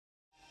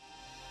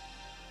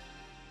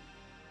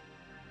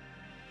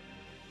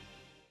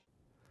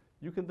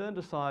You can then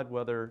decide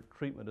whether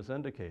treatment is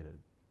indicated.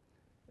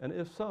 And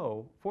if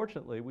so,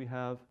 fortunately, we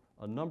have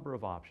a number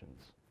of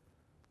options.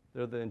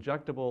 They're the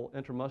injectable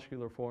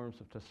intramuscular forms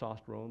of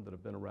testosterone that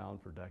have been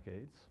around for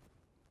decades.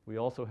 We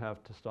also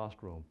have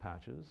testosterone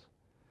patches.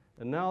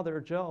 And now there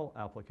are gel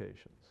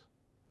applications.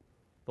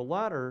 The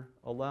latter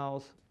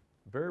allows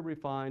very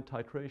refined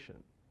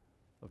titration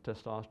of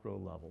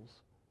testosterone levels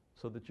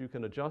so that you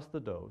can adjust the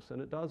dose,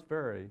 and it does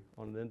vary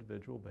on an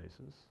individual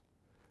basis.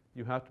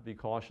 You have to be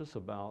cautious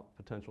about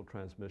potential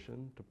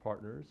transmission to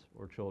partners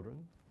or children,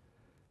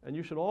 and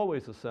you should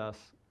always assess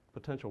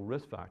potential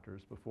risk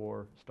factors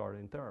before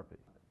starting therapy.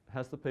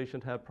 Has the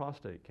patient had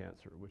prostate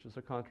cancer, which is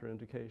a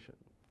contraindication,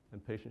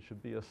 and patients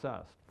should be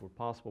assessed for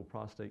possible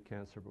prostate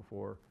cancer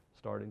before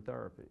starting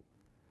therapy.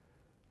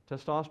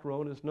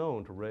 Testosterone is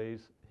known to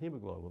raise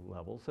hemoglobin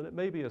levels, and it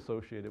may be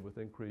associated with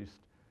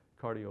increased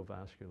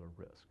cardiovascular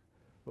risk.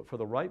 But for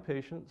the right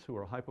patients who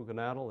are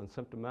hypogonadal and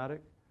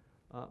symptomatic,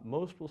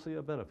 most will see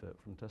a benefit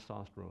from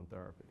testosterone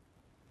therapy.